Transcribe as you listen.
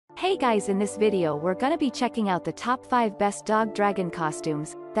Hey guys, in this video we're gonna be checking out the top 5 best Dog Dragon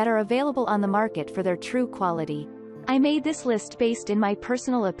costumes that are available on the market for their true quality. I made this list based in my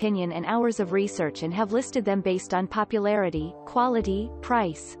personal opinion and hours of research and have listed them based on popularity, quality,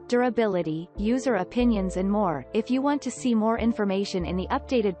 price, durability, user opinions and more. If you want to see more information in the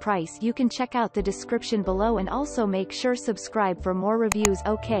updated price, you can check out the description below and also make sure subscribe for more reviews.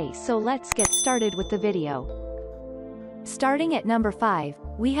 Okay, so let's get started with the video. Starting at number 5,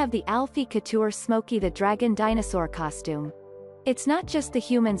 we have the Alfie Couture Smokie the Dragon Dinosaur costume. It's not just the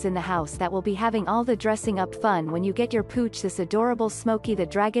humans in the house that will be having all the dressing up fun when you get your pooch this adorable Smokie the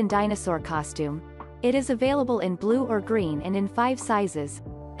Dragon Dinosaur costume. It is available in blue or green and in 5 sizes.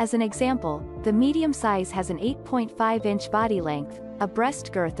 As an example, the medium size has an 8.5-inch body length, a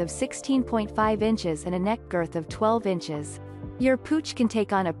breast girth of 16.5 inches and a neck girth of 12 inches. Your pooch can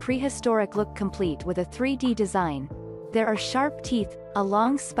take on a prehistoric look complete with a 3D design. There are sharp teeth, a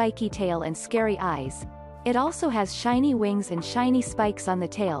long spiky tail and scary eyes. It also has shiny wings and shiny spikes on the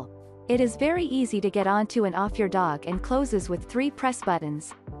tail. It is very easy to get onto and off your dog and closes with 3 press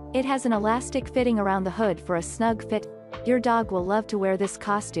buttons. It has an elastic fitting around the hood for a snug fit. Your dog will love to wear this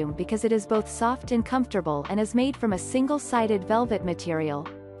costume because it is both soft and comfortable and is made from a single-sided velvet material.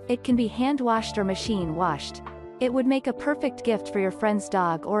 It can be hand-washed or machine-washed. It would make a perfect gift for your friend's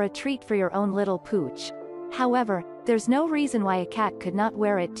dog or a treat for your own little pooch. However, there's no reason why a cat could not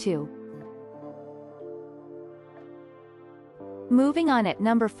wear it too. Moving on at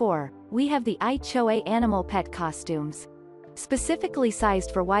number 4, we have the IChoue animal pet costumes. Specifically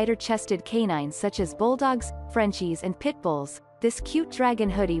sized for wider-chested canines such as bulldogs, Frenchies and pit bulls, this cute dragon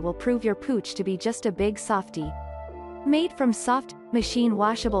hoodie will prove your pooch to be just a big softie. Made from soft,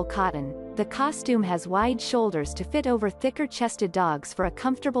 machine-washable cotton, the costume has wide shoulders to fit over thicker-chested dogs for a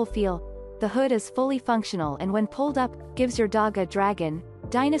comfortable feel. The hood is fully functional and when pulled up, gives your dog a dragon,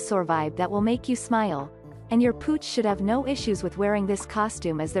 dinosaur vibe that will make you smile. And your pooch should have no issues with wearing this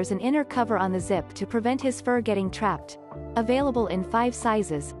costume as there's an inner cover on the zip to prevent his fur getting trapped. Available in 5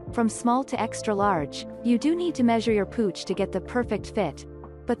 sizes, from small to extra large. You do need to measure your pooch to get the perfect fit.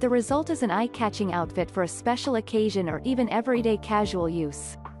 But the result is an eye-catching outfit for a special occasion or even everyday casual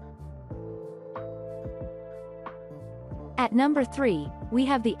use. At number 3, we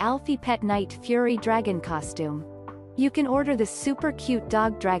have the Alfie Pet Night Fury Dragon costume. You can order this super cute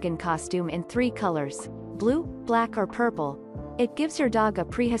dog dragon costume in 3 colors. Blue, black or purple. It gives your dog a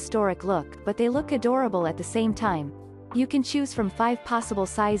prehistoric look, but they look adorable at the same time. You can choose from 5 possible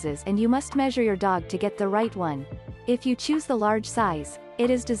sizes and you must measure your dog to get the right one. If you choose the large size, it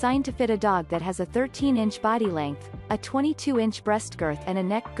is designed to fit a dog that has a 13-inch body length, a 22-inch breast girth and a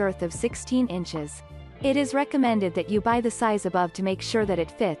neck girth of 16 inches. It is recommended that you buy the size above to make sure that it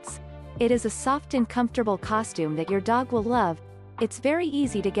fits. It is a soft and comfortable costume that your dog will love. It's very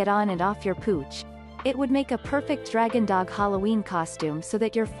easy to get on and off your pooch. It would make a perfect dragon dog Halloween costume so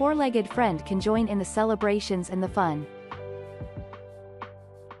that your 4-legged friend can join in the celebrations and the fun.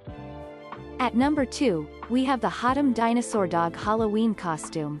 At number 2, we have the Hotumn Dinosaur Dog Halloween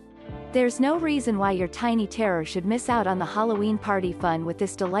costume. There's no reason why your tiny terror should miss out on the Halloween party fun with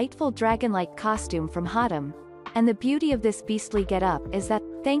this delightful dragon-like costume from Hotumn. And the beauty of this beastly get-up is that,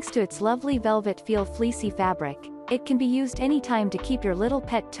 thanks to its lovely velvet feel fleecy fabric, it can be used anytime to keep your little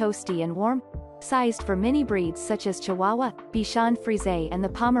pet toasty and warm. Sized for mini breeds such as Chihuahua, Bichon Frise and the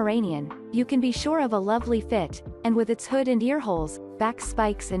Pomeranian, you can be sure of a lovely fit, and with its hood and ear holes, back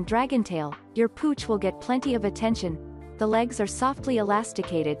spikes and dragon tail, your pooch will get plenty of attention. The legs are softly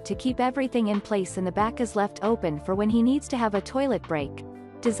elasticated to keep everything in place and the back is left open for when he needs to have a toilet break.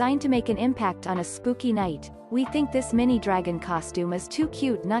 Designed to make an impact on a spooky night, we think this mini dragon costume is too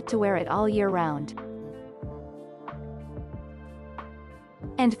cute not to wear it all year round.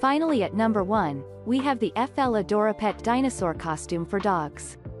 And finally at number 1, we have the FL Adorapet Dinosaur costume for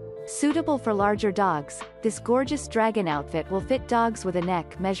dogs. Suitable for larger dogs, this gorgeous dragon outfit will fit dogs with a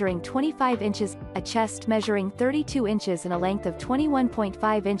neck measuring 25 inches, a chest measuring 32 inches and a length of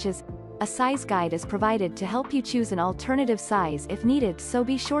 21.5 inches. A size guide is provided to help you choose an alternative size if needed, so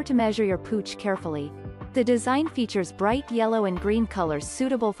be sure to measure your pooch carefully. The design features bright yellow and green colors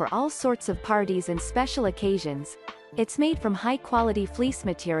suitable for all sorts of parties and special occasions. It's made from high-quality fleece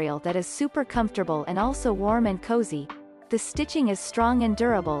material that is super comfortable and also warm and cozy. The stitching is strong and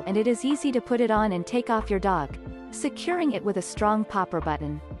durable and it is easy to put it on and take off your dog, securing it with a strong popper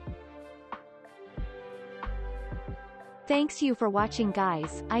button. Thanks you for watching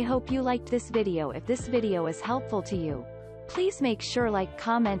guys. I hope you liked this video. If this video is helpful to you, please make sure like,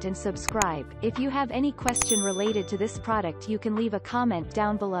 comment and subscribe. If you have any question related to this product you can leave a comment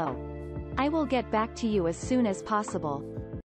down below. I will get back to you as soon as possible.